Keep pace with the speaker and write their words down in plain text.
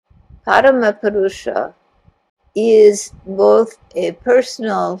Parama Purusha is both a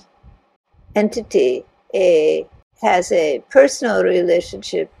personal entity, has a personal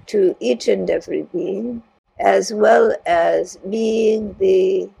relationship to each and every being, as well as being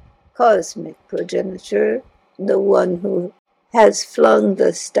the cosmic progenitor, the one who has flung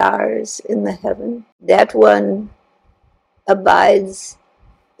the stars in the heaven. That one abides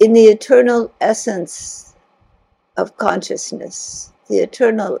in the eternal essence of consciousness, the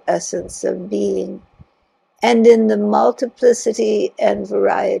eternal essence of being, and in the multiplicity and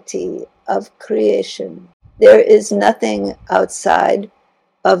variety of creation. There is nothing outside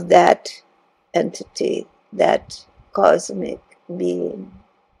of that entity, that cosmic being.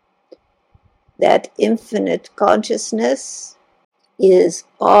 That infinite consciousness is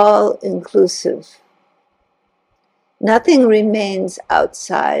all inclusive. Nothing remains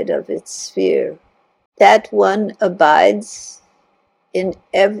outside of its sphere. That one abides in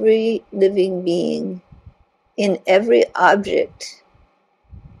every living being, in every object,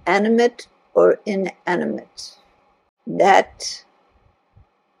 animate or inanimate. That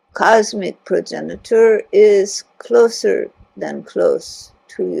cosmic progenitor is closer than close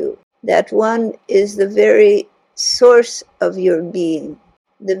to you. That one is the very source of your being,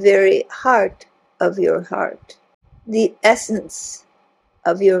 the very heart of your heart, the essence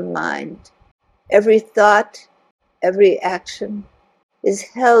of your mind. Every thought, every action is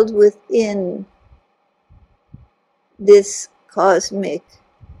held within this cosmic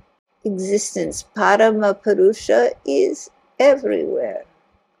existence. Parama Purusha is everywhere,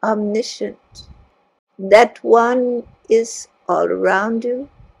 omniscient. That one is all around you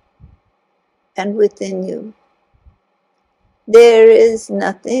and within you. There is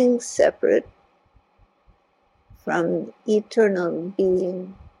nothing separate from eternal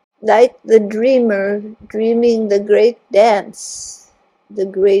being. Like the dreamer dreaming the great dance, the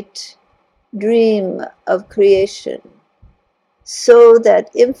great dream of creation, so that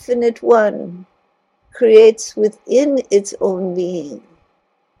infinite one creates within its own being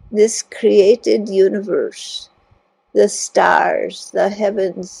this created universe, the stars, the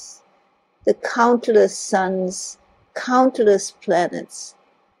heavens, the countless suns, countless planets,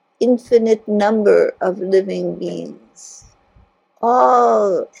 infinite number of living beings,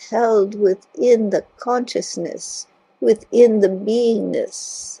 all held within the consciousness, within the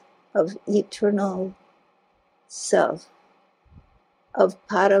beingness of eternal self, of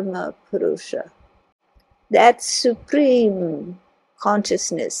Parama Purusha. That supreme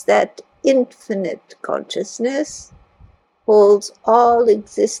consciousness, that infinite consciousness, holds all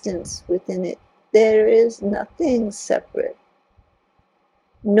existence within it. There is nothing separate.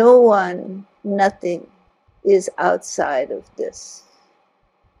 No one, nothing is outside of this.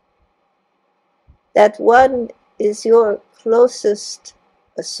 That one is your closest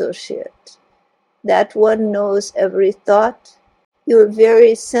associate. That one knows every thought. Your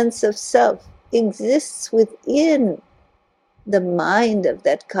very sense of self exists within the mind of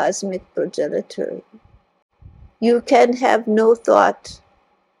that cosmic progenitor. You can have no thought,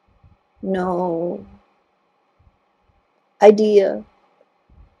 no idea,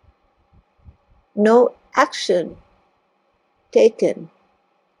 no action taken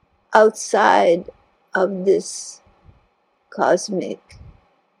outside of this cosmic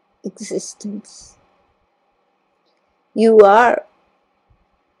existence. You are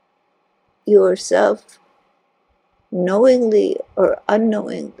yourself, knowingly or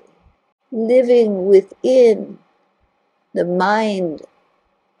unknowingly, living within the mind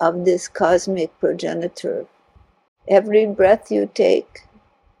of this cosmic progenitor. Every breath you take,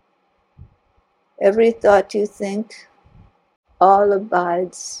 every thought you think, all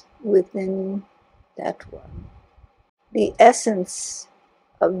abides within that one. The essence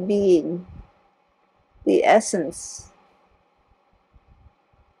of being, the essence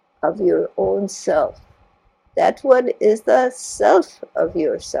of your own self. That one is the self of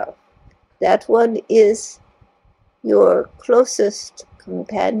yourself. That one is your closest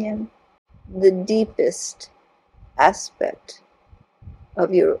companion, the deepest aspect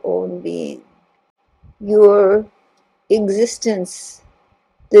of your own being. Your existence,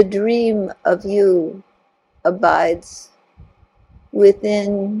 the dream of you, abides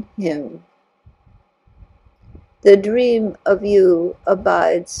within him. The dream of you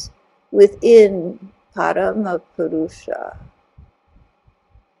abides within Parama Purusha.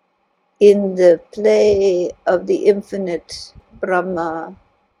 In the play of the infinite Brahma,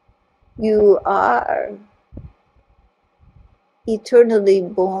 you are eternally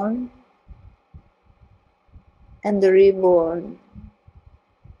born and the reborn,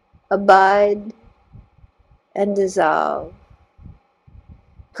 abide and dissolve.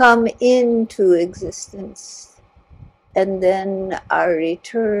 come into existence, and then are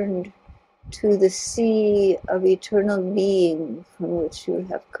returned to the sea of eternal being from which you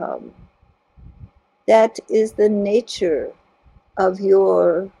have come. That is the nature of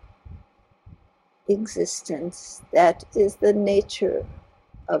your existence. That is the nature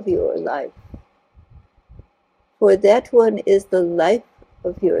of your life. For that one is the life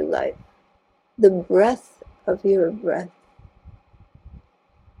of your life, the breath of your breath.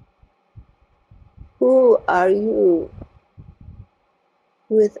 Who are you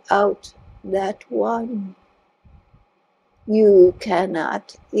without that one? You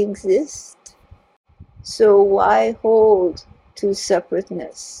cannot exist. So why hold to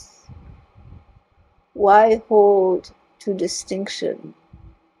separateness? Why hold to distinction?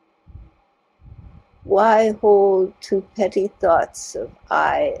 Why hold to petty thoughts of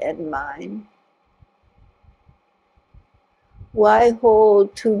I and mine? Why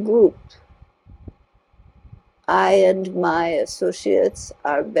hold to group? I and my associates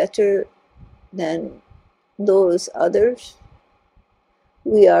are better than those others.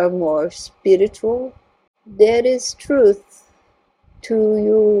 We are more spiritual. There is truth to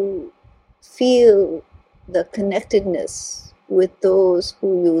you. Feel the connectedness with those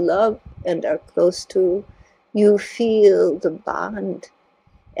who you love and are close to. You feel the bond,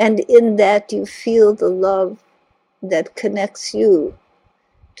 and in that you feel the love that connects you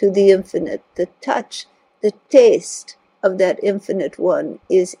to the infinite. The touch, the taste of that infinite one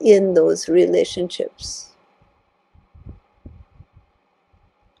is in those relationships.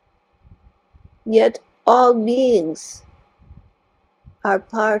 Yet all beings are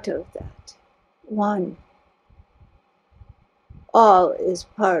part of that one. All is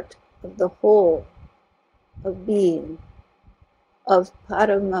part of the whole of being, of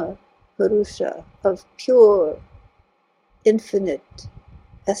Parama, Purusha, of pure, infinite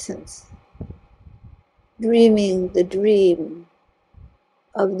essence, dreaming the dream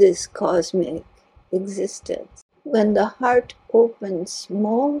of this cosmic existence. When the heart opens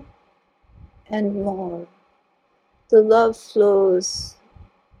more and more, the love flows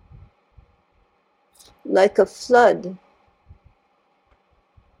like a flood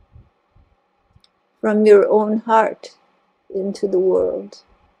from your own heart into the world.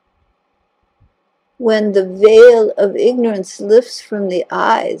 When the veil of ignorance lifts from the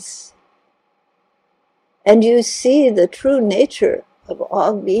eyes, and you see the true nature of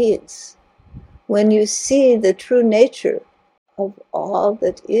all beings, when you see the true nature of all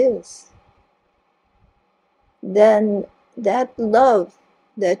that is, then that love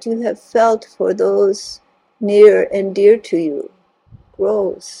that you have felt for those near and dear to you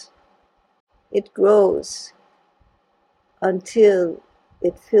grows. It grows until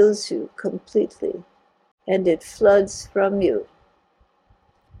it fills you completely, and it floods from you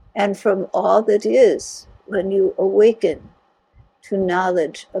and from all that is when you awaken to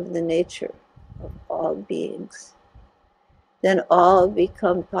knowledge of the nature of all beings. Then all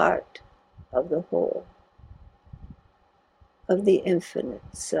become part of the whole, of the infinite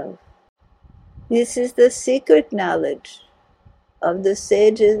self. This is the secret knowledge of the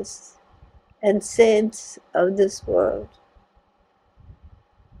sages and saints of this world,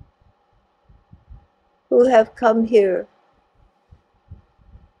 who have come here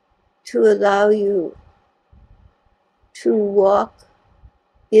to allow you to walk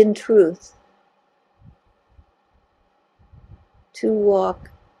in truth, to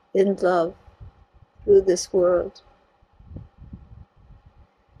walk in love through this world,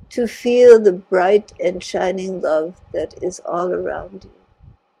 to feel the bright and shining love that is all around you.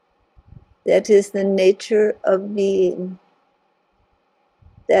 That is the nature of being.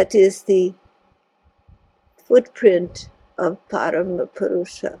 That is the footprint of Parama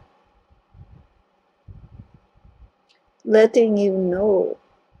Purusha, letting you know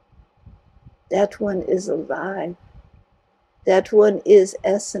that one is alive, that one is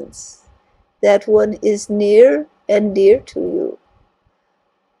essence, that one is near and dear to you,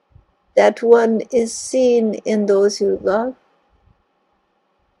 that one is seen in those you love,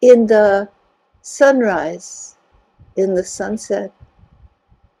 in the sunrise, in the sunset,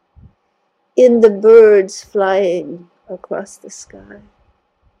 in the birds flying across the sky,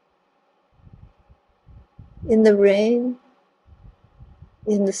 in the rain,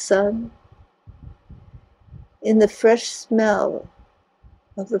 in the sun, in the fresh smell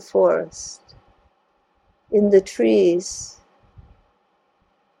of the forest, in the trees,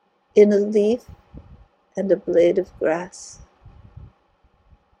 in a leaf and a blade of grass.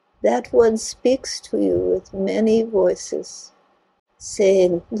 That one speaks to you with many voices,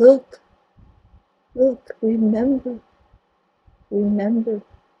 saying, look, look, remember, remember.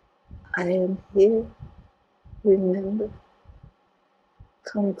 I am here. Remember,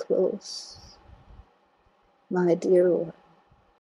 come close, my dear one.